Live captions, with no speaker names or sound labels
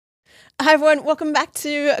Hi everyone, welcome back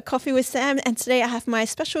to Coffee with Sam. And today I have my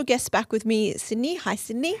special guest back with me, Sydney. Hi,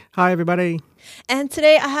 Sydney. Hi, everybody. And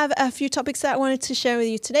today I have a few topics that I wanted to share with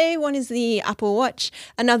you today. One is the Apple Watch.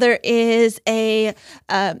 Another is an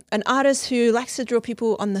artist who likes to draw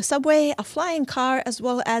people on the subway, a flying car, as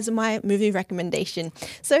well as my movie recommendation.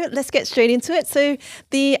 So let's get straight into it. So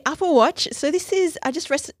the Apple Watch. So this is, I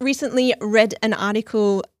just recently read an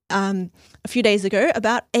article a few days ago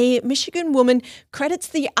about a Michigan woman credits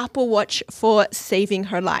the Apple Watch for saving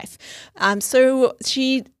her life. So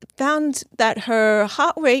she found that her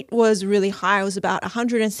heart rate was really high. It was about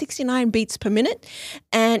 169 beats per minute.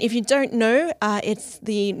 And if you don't know, it's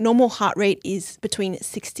the normal heart rate is between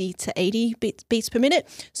 60 to 80 beats per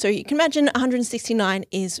minute. So you can imagine 169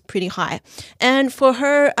 is pretty high. And for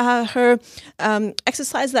her, her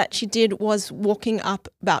exercise that she did was walking up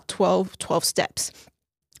about 12 steps.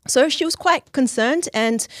 So she was quite concerned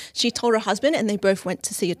and she told her husband and they both went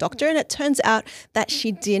to see a doctor, and it turns out that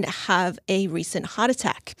she did have a recent heart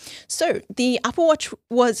attack. So the Apple Watch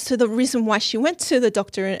was the reason why she went to the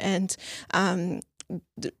doctor and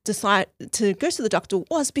decide to go to the doctor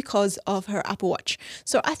was because of her Apple Watch.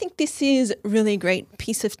 So I think this is really great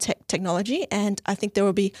piece of technology, and I think there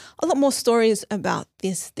will be a lot more stories about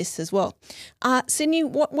this as well. Sydney,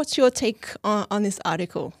 what's your take on this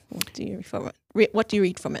article? What do you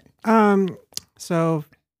read from it? So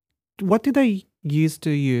what did I used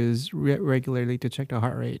to use regularly to check the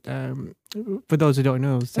heart rate? For those who don't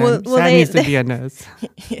know, Sam used to be a nurse.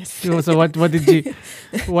 Yes. So what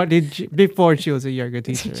did you before she was a yoga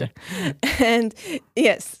teacher? And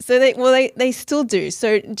yes, so they still do.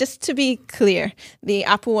 So just to be clear, the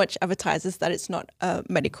Apple Watch advertises that it's not a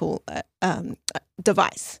medical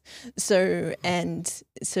device. So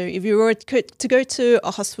if you were to go to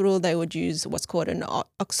a hospital, they would use what's called an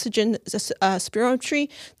oxygen spirometry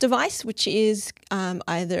device, which is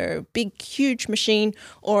either a big, huge machine,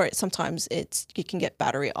 or sometimes you can get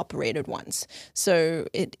battery operated ones. So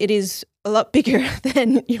it is a lot bigger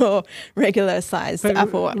than your regular sized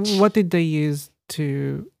Apple Watch. What did they use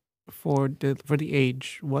for the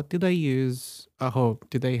age? What did they use? I hope.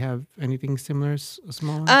 Did they have anything similar,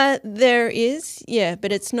 smaller? There is, yeah,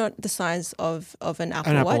 but it's not the size of an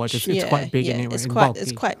Apple Watch. It's quite big anyway. It's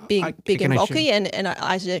quite big and bulky, and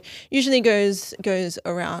it usually goes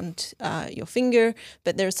around your finger.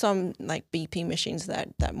 But there's some like BP machines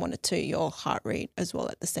that monitor your heart rate as well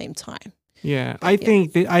at the same time. Yeah, I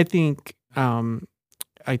think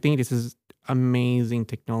this is amazing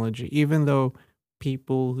technology. Even though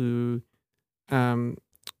people who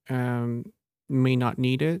may not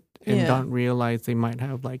need it and don't realize they might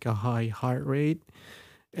have like a high heart rate,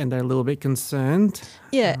 and they're a little bit concerned.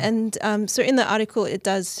 Yeah, and so in the article it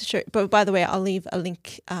does show, but by the way, I'll leave a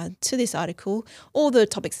link to this article. All the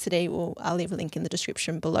topics today, I'll leave a link in the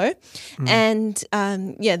description below. And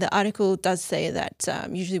the article does say that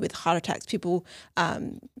usually with heart attacks, people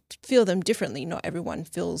feel them differently. Not everyone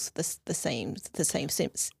feels the same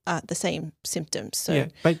symptoms. So yeah,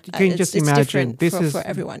 but you can just imagine this is for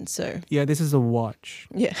everyone. So yeah, this is a watch.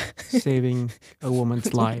 Yeah, saving a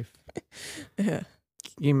woman's life. Yeah.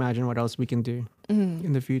 Can you imagine what else we can do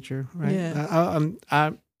in the future, right?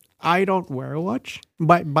 Yeah. I don't wear a watch,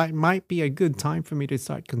 but might be a good time for me to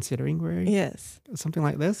start considering wearing something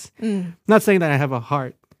like this. Not saying that I have a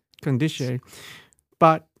heart condition,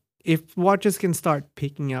 but if watches can start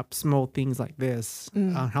picking up small things like this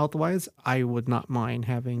health-wise, I would not mind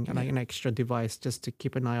having an extra device just to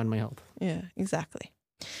keep an eye on my health. Yeah, exactly.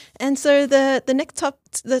 And so the next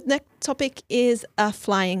topic is a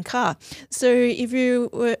flying car. So if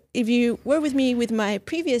you were with me with my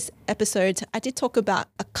previous episode, I did talk about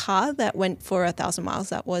a car that went for 1,000 miles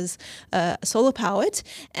that was solar powered,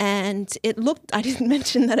 and I didn't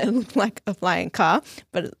mention that it looked like a flying car,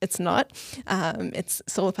 but it's not. It's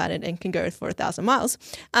solar powered and can go for 1,000 miles.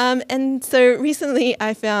 And so recently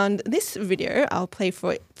I found this video. I'll play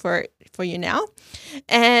for you now.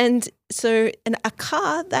 And so a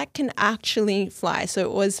car that can actually fly. So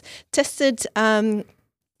it was tested, I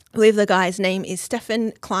believe the guy's name is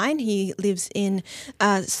Stefan Klein. He lives in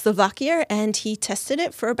Slovakia, and he tested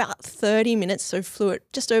it for about 30 minutes, so flew it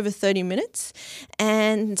just over 30 minutes.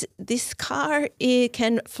 And this car, it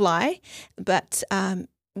can fly, but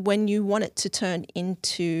when you want it to turn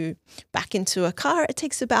back into a car, it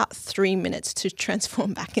takes about 3 minutes to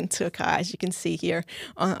transform back into a car, as you can see here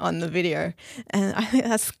on the video. And I think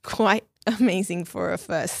that's quite amazing for a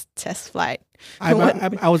first test flight. I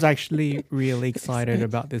was actually really excited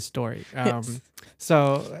about this story. Yes.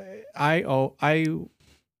 So I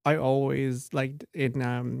always liked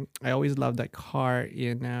I always loved that car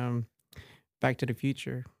in Back to the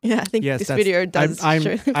Future. Yeah, I think this video does.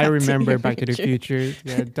 I remember Back to the Future.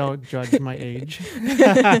 Yeah, don't judge my age.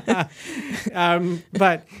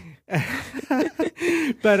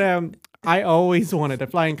 But I always wanted a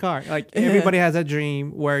flying car. Like everybody has a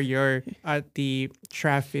dream where you're at the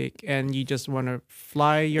traffic and you just want to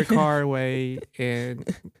fly your car away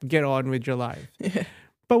and get on with your life. Yeah.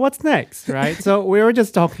 But what's next, right? So we were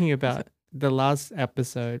just talking about the last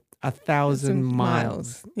episode, 1,000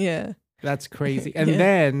 miles. Yeah. That's crazy.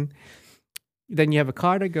 And then you have a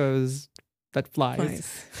car that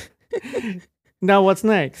flies. Now what's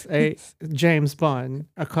next? A James Bond,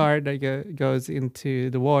 a car that goes into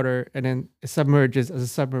the water and then submerges as a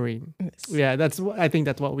submarine. Yes. Yeah, I think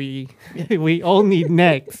that's what we all need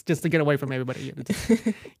next, just to get away from everybody.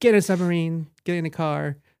 Get in a submarine, get in a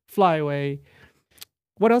car, fly away.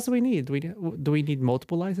 What else do we need? Do we need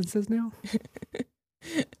multiple licenses now?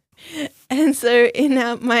 And so in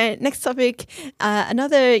my next topic,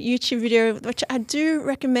 another YouTube video, which I do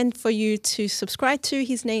recommend for you to subscribe to.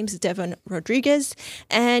 His name's Devon Rodriguez,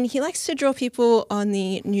 and he likes to draw people on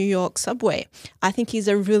the New York subway. I think he's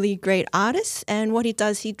a really great artist, and what he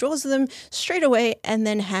does, he draws them straight away and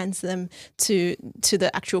then hands them to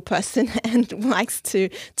the actual person and likes to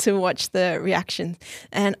watch the reaction.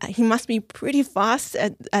 And he must be pretty fast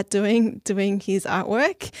at doing his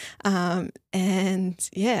artwork. And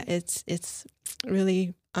yeah, it's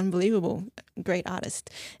really unbelievable. Great artist.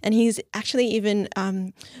 And he's actually even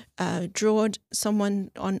drawn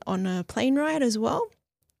someone on a plane ride as well,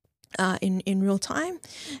 in real time,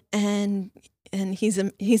 and his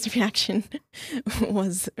reaction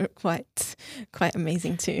was quite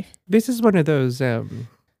amazing too. This is one of those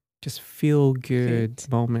just feel good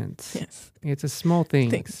moments. Yes, it's a small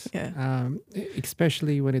things. Yeah.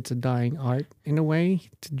 Especially when it's a dying art in a way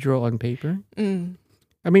to draw on paper.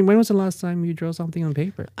 I mean, when was the last time you drew something on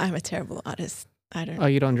paper? I'm a terrible artist. I don't. Oh,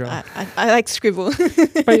 you don't draw? I like scribble.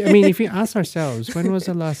 But I mean, if you ask ourselves, when was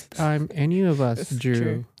the last time any of us drew?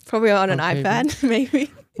 True. Probably on an iPad,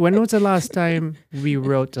 maybe. When was the last time we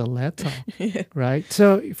wrote a letter? Yeah. Right?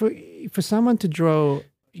 So for someone to draw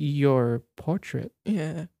your portrait,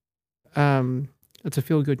 yeah, it's a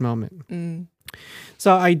feel-good moment.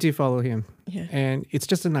 So I do follow him. Yeah. And it's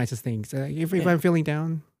just the nicest things. If I'm feeling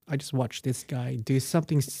down, I just watch this guy do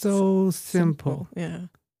something so simple. Yeah.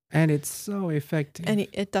 And it's so effective. And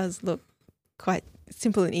it does look quite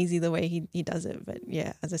simple and easy the way he does it. But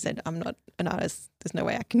yeah, as I said, I'm not an artist. There's no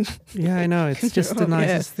way I can. Yeah, I know. It's just the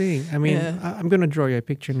nicest thing. I mean, I'm going to draw you a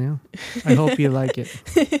picture now. I hope you like it.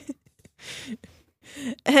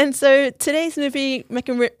 And so today's movie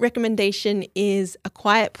recommendation is A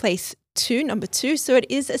Quiet Place 2, number 2. So it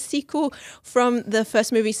is a sequel from the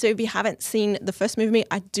first movie. So if you haven't seen the first movie,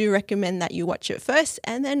 I do recommend that you watch it first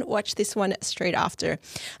and then watch this one straight after.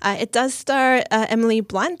 It does star Emily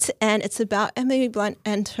Blunt, and it's about Emily Blunt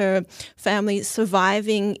and her family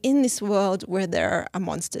surviving in this world where there are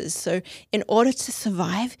monsters. So in order to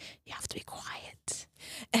survive, you have to be quiet.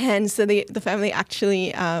 And so the family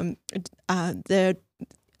actually,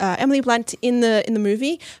 Emily Blunt in the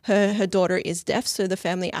movie, her daughter is deaf, so the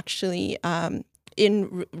family actually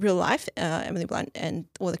in real life, Emily Blunt and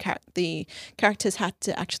all the characters had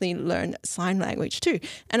to actually learn sign language too.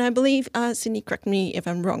 And I believe, Sydney, correct me if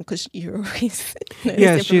I'm wrong, because you always know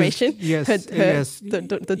this information.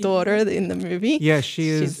 The daughter in the movie. Yes,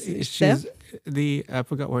 she's I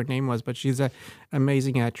forgot what her name was, but she's an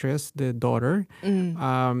amazing actress, the daughter.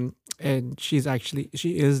 And she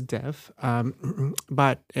is deaf,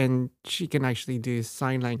 and she can actually do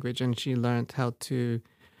sign language, and she learned how to,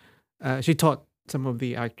 she taught some of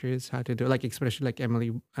the actors how to do, like especially like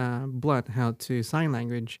Emily Blunt, how to sign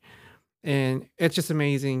language. And it's just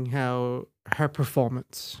amazing how her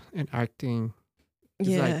performance and acting,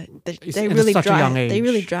 they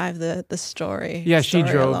really drive the story. Yeah, she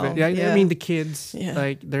drove it. Yeah, I mean the kids,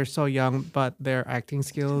 like they're so young, but their acting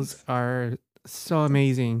skills are so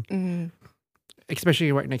amazing.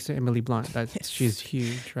 Especially right next to Emily Blunt. She's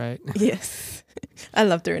huge, right? Yes, I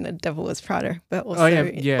loved her in The Devil Wears Prada, but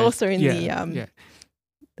also in the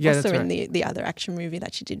other action movie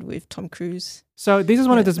that she did with Tom Cruise. So this is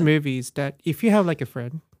one of those movies that if you have like a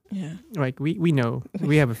friend, like we know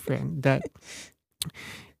we have a friend that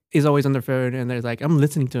is always on their phone and they're like, I'm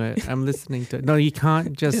listening to it. No, you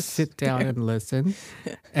can't just sit down and listen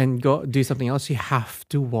and go do something else. You have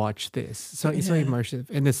to watch this. So it's so immersive,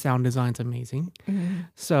 and the sound design's amazing.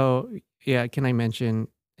 So yeah, can I mention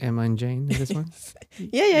Emma and Jane in this one?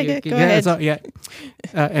 Go ahead. So,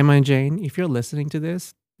 Emma and Jane, if you're listening to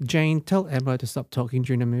this, Jane, tell Emma to stop talking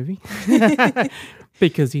during the movie.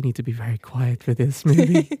 Because you need to be very quiet for this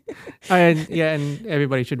movie. and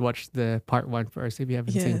everybody should watch the part 1 first if you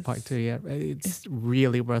haven't seen part 2 yet. It's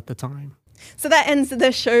really worth the time. So that ends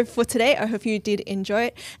the show for today. I hope you did enjoy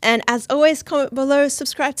it. And as always, comment below,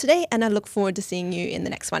 subscribe today, and I look forward to seeing you in the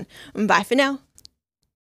next one. Bye for now.